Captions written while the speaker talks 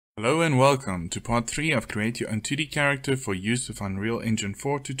Hello and welcome to part 3 of Create Your Own 2D Character for use with Unreal Engine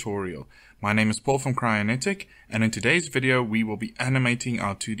 4 tutorial. My name is Paul from Animating, and in today's video we will be animating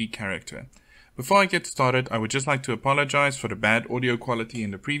our 2D character. Before I get started, I would just like to apologize for the bad audio quality in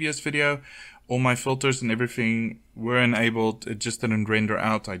the previous video. All my filters and everything were enabled, it just didn't render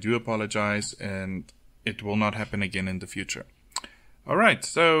out. I do apologize, and it will not happen again in the future. Alright,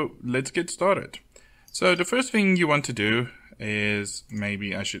 so let's get started. So the first thing you want to do is,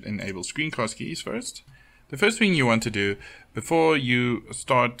 maybe I should enable screencast keys first. The first thing you want to do before you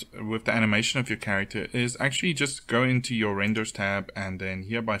start with the animation of your character is actually just go into your renders tab, and then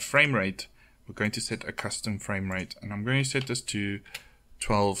here by frame rate we're going to set a custom frame rate, and I'm going to set this to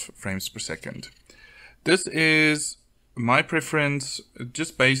 12 frames per second. This is my preference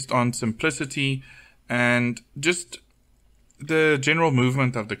just based on simplicity and just the general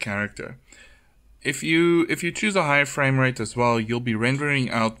movement of the character. If you choose a higher frame rate as well, you'll be rendering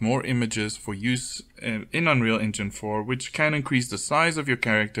out more images for use in Unreal Engine 4, which can increase the size of your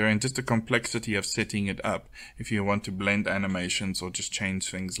character and just the complexity of setting it up if you want to blend animations or just change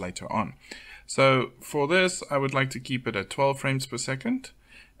things later on. So for this, I would like to keep it at 12 frames per second.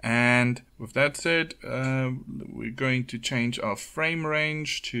 And with that said, we're going to change our frame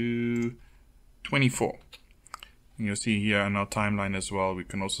range to 24. You'll see here on our timeline as well, we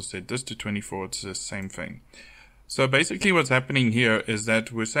can also set this to 24, it's the same thing. So basically what's happening here is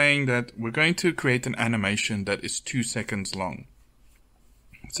that we're saying that we're going to create an animation that is 2 seconds long.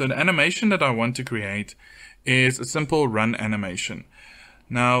 So the animation that I want to create is a simple run animation.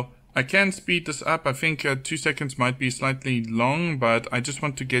 Now, I can speed this up. I think 2 seconds might be slightly long, but I just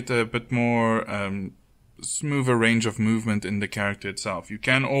want to get a bit more smoother range of movement in the character itself. You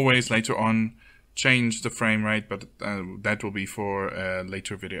can always later on change the frame rate, but that will be for a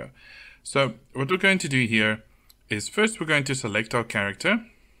later video. So what we're going to do here is first we're going to select our character.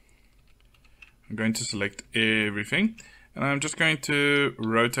 I'm going to select everything, and I'm just going to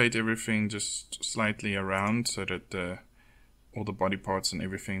rotate everything just slightly around so that all the body parts and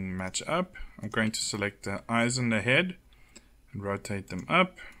everything match up. I'm going to select the eyes and the head and rotate them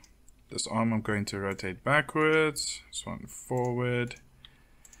up. This arm I'm going to rotate backwards, this one forward.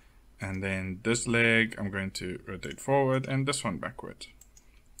 And then this leg, I'm going to rotate forward, and this one backward.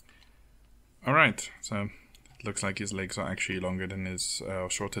 Alright, so it looks like his legs are actually longer than his,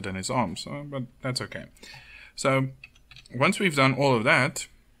 shorter than his arms, but that's okay. So once we've done all of that,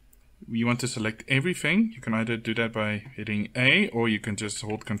 we want to select everything. You can either do that by hitting A, or you can just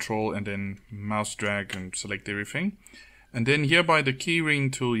hold Control and then mouse drag and select everything. And then here by the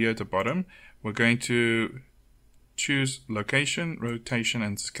keyring tool here at the bottom, we're going to choose location, rotation,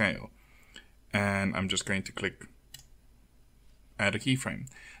 and scale. And I'm just going to click add a keyframe.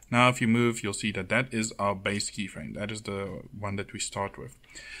 Now if you move, you'll see that that is our base keyframe. That is the one that we start with.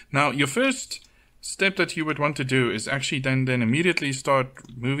 Now your first step that you would want to do is actually then immediately start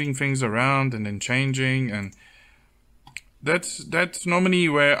moving things around and then changing, and that's normally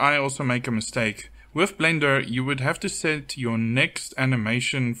where I also make a mistake. With Blender, you would have to set your next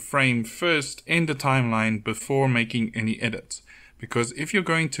animation frame first in the timeline before making any edits. Because if you're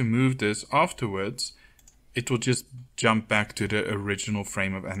going to move this afterwards, it will just jump back to the original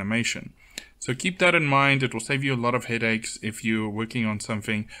frame of animation. So keep that in mind. It will save you a lot of headaches if you're working on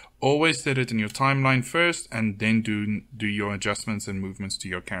something. Always set it in your timeline first, and then do your adjustments and movements to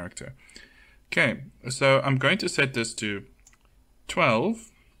your character. Okay, so I'm going to set this to 12.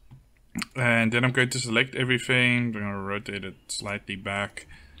 And then I'm going to select everything. I'm going to rotate it slightly back.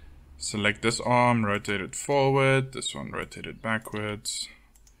 Select this arm, rotate it forward. This one, rotate it backwards.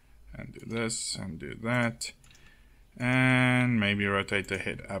 And do this and do that. And maybe rotate the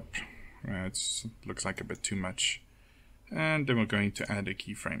head up. It looks like a bit too much. And then we're going to add a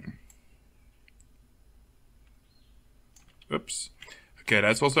keyframe. Oops. Okay,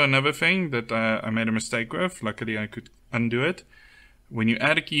 that's also another thing that I made a mistake with. Luckily I could undo it. When you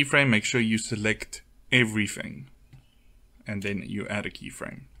add a keyframe, make sure you select everything, and then you add a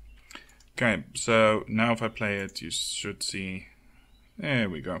keyframe. Okay, so now if I play it, you should see, there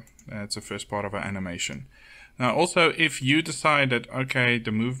we go. That's the first part of our animation. Now also, if you decide that, okay,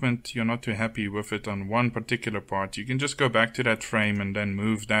 the movement, you're not too happy with it on one particular part, you can just go back to that frame and then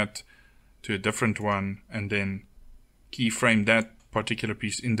move that to a different one, and then keyframe that particular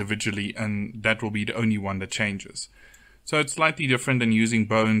piece individually, and that will be the only one that changes. So it's slightly different than using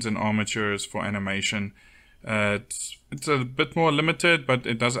bones and armatures for animation. It's a bit more limited, but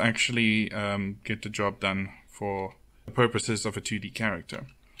it does actually get the job done for the purposes of a 2D character.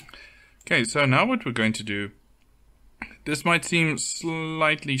 Okay, so now what we're going to do this might seem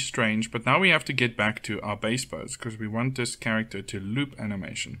slightly strange, but now we have to get back to our base pose because we want this character to loop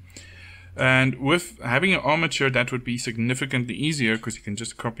animation. And with having an armature, that would be significantly easier because you can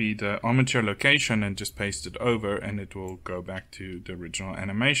just copy the armature location and just paste it over and it will go back to the original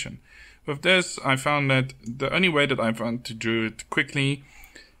animation. With this, I found that the only way that I found to do it quickly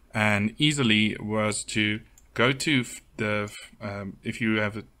and easily was to go to the, if you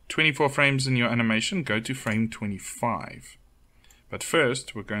have 24 frames in your animation, go to frame 25. But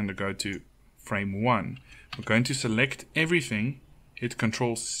first, we're going to go to frame 1. We're going to select everything, hit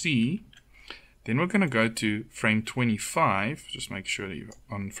Control C. Then we're going to go to frame 25, just make sure that you're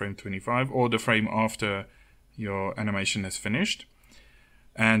on frame 25, or the frame after your animation is finished.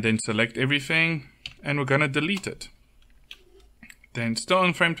 And then select everything, and we're going to delete it. Then still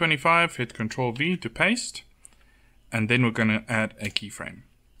on frame 25, hit Control V to paste, and then we're going to add a keyframe.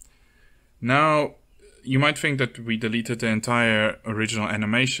 Now, you might think that we deleted the entire original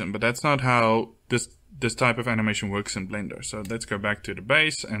animation, but that's not how this type of animation works in Blender. So let's go back to the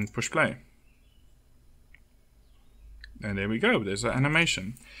base and push play. And there we go, there's an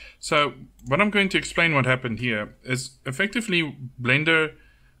animation. So what I'm going to explain what happened here is effectively Blender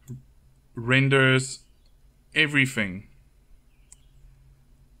renders everything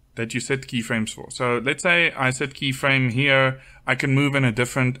that you set keyframes for. So let's say I set keyframe here, I can move in a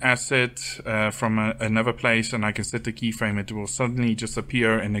different asset from another place and I can set the keyframe. It will suddenly just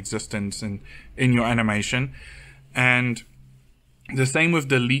appear in existence in your animation. And the same with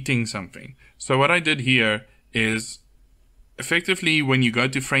deleting something. So what I did here is effectively, when you go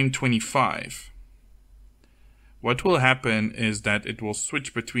to frame 25, what will happen is that it will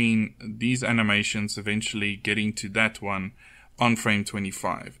switch between these animations, eventually getting to that one on frame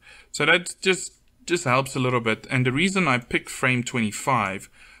 25. So that just helps a little bit. And the reason I picked frame 25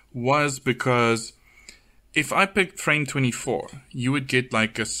 was because if I picked frame 24, you would get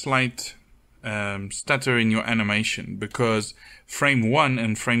like a slight stutter in your animation because frame 1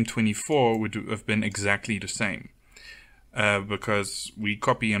 and frame 24 would have been exactly the same. Because we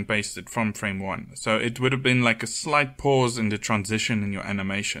copy and paste it from frame 1. So it would have been like a slight pause in the transition in your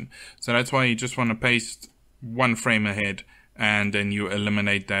animation. So that's why you just want to paste one frame ahead and then you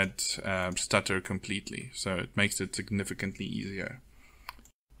eliminate that stutter completely. So it makes it significantly easier.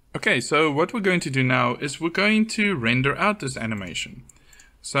 Okay, so what we're going to do now is we're going to render out this animation.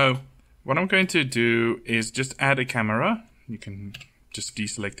 So what I'm going to do is just add a camera. You can just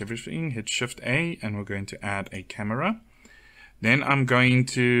deselect everything, hit Shift A, and we're going to add a camera. Then I'm going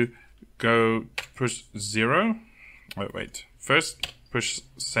to go push 0. Oh, wait. First push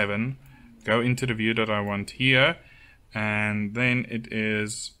 7. Go into the view that I want here. And then it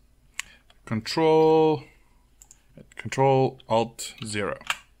is Control Alt 0.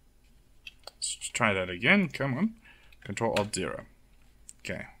 Let's try that again. Come on. Control Alt 0.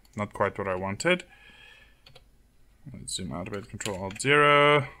 Okay. Not quite what I wanted. Let's zoom out a bit. Control Alt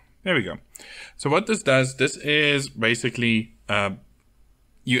 0. There we go. So what this does, this is basically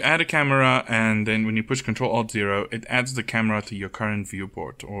you add a camera and then when you push Control Alt 0, it adds the camera to your current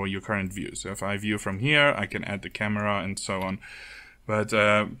viewport or your current view. So if I view from here, I can add the camera and so on. But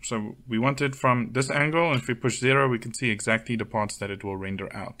so we want it from this angle. If we push 0, we can see exactly the parts that it will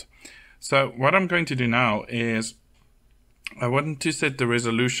render out. So what I'm going to do now is I want to set the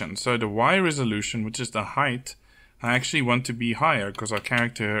resolution. So the Y resolution, which is the height, I actually want to be higher because our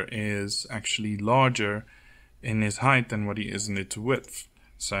character is actually larger in his height than what he is in its width.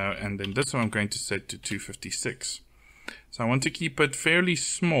 So, and then this one I'm going to set to 256. So I want to keep it fairly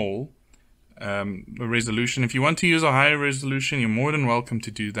small, the resolution. If you want to use a higher resolution, you're more than welcome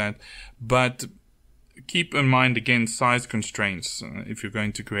to do that. But keep in mind, again, size constraints. If you're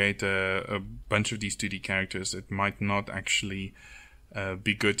going to create a bunch of these 2D characters, it might not actually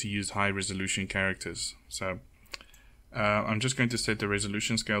be good to use high resolution characters. So I'm just going to set the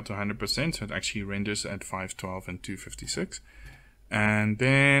resolution scale to 100%, so it actually renders at 512 and 256. And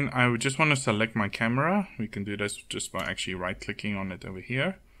then I would just want to select my camera. We can do this just by actually right-clicking on it over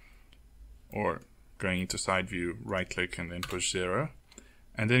here, or going into side view, right-click and then push 0.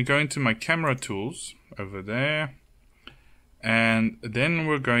 And then go into my camera tools over there. And then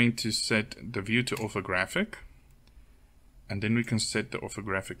we're going to set the view to orthographic. And then we can set the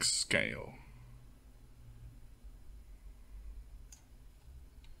orthographic scale.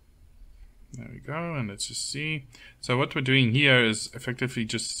 There we go, and let's just see. So what we're doing here is effectively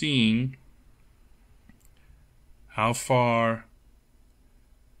just seeing how far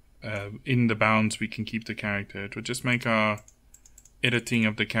in the bounds we can keep the character. It would just make our editing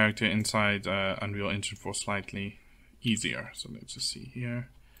of the character inside Unreal Engine 4 slightly easier. So let's just see here.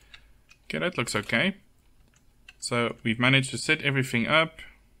 Okay, that looks okay. So we've managed to set everything up.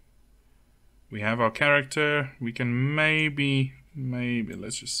 We have our character. We can maybe,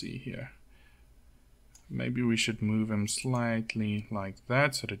 let's just see here. Maybe we should move him slightly like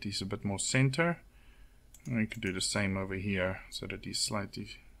that so that he's a bit more center. And we could do the same over here so that he's slightly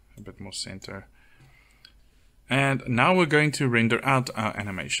a bit more center. And now we're going to render out our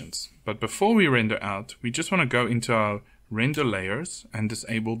animations. But before we render out, we just want to go into our render layers and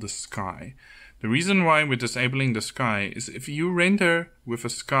disable the sky. The reason why we're disabling the sky is if you render with a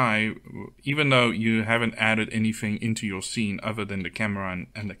sky, even though you haven't added anything into your scene other than the camera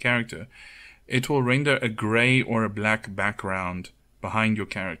and the character, it will render a gray or a black background behind your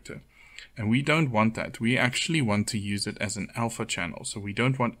character. And we don't want that. We actually want to use it as an alpha channel. So we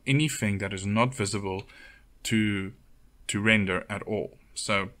don't want anything that is not visible to render at all.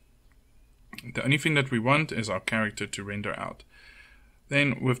 So the only thing that we want is our character to render out.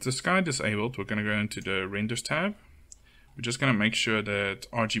 Then with the sky disabled, we're going to go into the renders tab. We're just going to make sure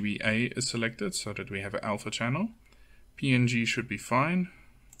that RGBA is selected so that we have an alpha channel. PNG should be fine.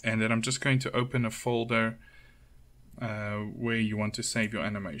 And then I'm just going to open a folder where you want to save your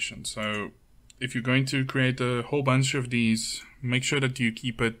animation. So if you're going to create a whole bunch of these, make sure that you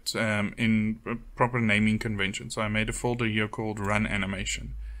keep it in a proper naming convention. So I made a folder here called Run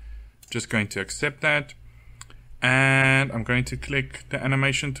Animation. Just going to accept that. And I'm going to click the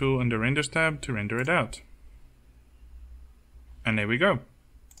animation tool in the renders tab to render it out. And there we go.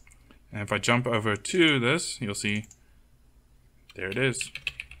 And if I jump over to this, you'll see there it is.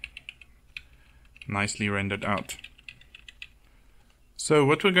 Nicely rendered out. So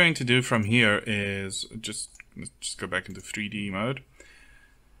what we're going to do from here is let's go back into 3D mode.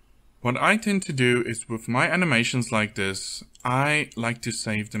 What I tend to do is with my animations like this, I like to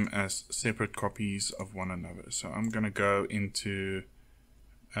save them as separate copies of one another. So I'm going to go into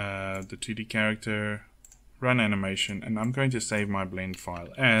the 2D character, run animation, and I'm going to save my blend file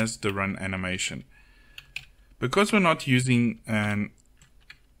as the run animation. Because we're not using an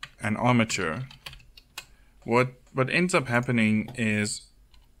armature, what ends up happening is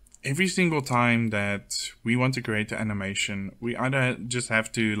every single time that we want to create an animation, we either just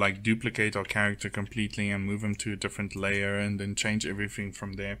have to like duplicate our character completely and move him to a different layer and then change everything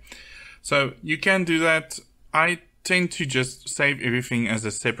from there. So you can do that. I tend to just save everything as a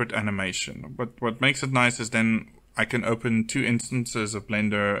separate animation. But what makes it nice is then I can open 2 instances of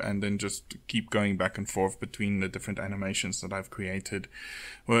Blender and then just keep going back and forth between the different animations that I've created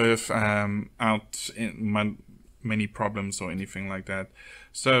without many problems or anything like that.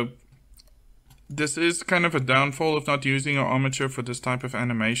 So this is kind of a downfall of not using an armature for this type of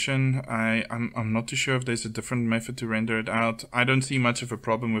animation. I'm not too sure if there's a different method to render it out. I don't see much of a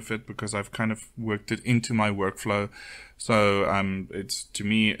problem with it because I've kind of worked it into my workflow. So to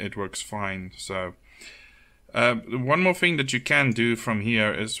me it works fine. So one more thing that you can do from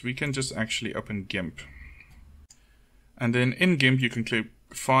here is we can just actually open GIMP. And then in GIMP you can click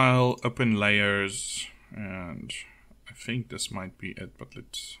File, Open Layers, and I think this might be it, but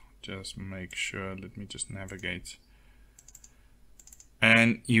let's just make sure. Let me just navigate.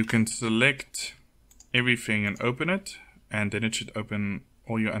 And you can select everything and open it, and then it should open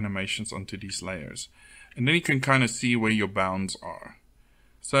all your animations onto these layers. And then you can kind of see where your bounds are.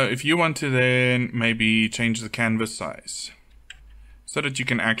 So if you want to then maybe change the canvas size so that you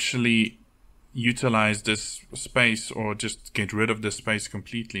can actually utilize this space or just get rid of this space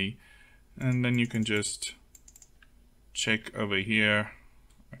completely, and then you can just check over here,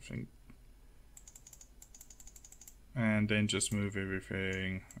 I think, and then just move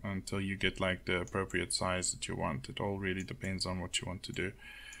everything until you get like the appropriate size that you want. It all really depends on what you want to do,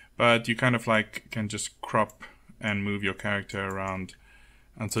 but you kind of like can just crop and move your character around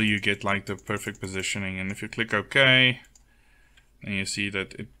until you get like the perfect positioning. And if you click OK, then you see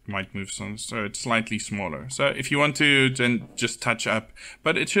that it might move some, so it's slightly smaller. So if you want to then just touch up,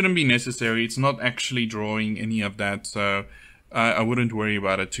 but it shouldn't be necessary. It's not actually drawing any of that, so I wouldn't worry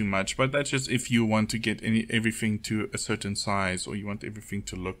about it too much. But that's just if you want to get everything to a certain size, or you want everything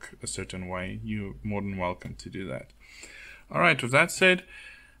to look a certain way, you're more than welcome to do that. Alright, with that said,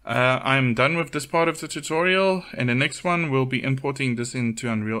 I'm done with this part of the tutorial. In the next one, we'll be importing this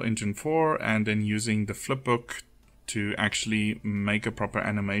into Unreal Engine 4 and then using the flipbook to actually make a proper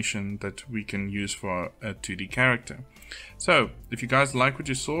animation that we can use for a 2D character. So, if you guys like what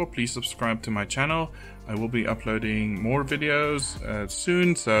you saw, please subscribe to my channel. I will be uploading more videos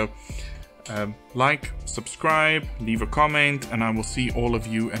soon, so like, subscribe, leave a comment, and I will see all of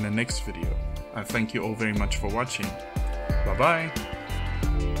you in the next video. I thank you all very much for watching. Bye bye.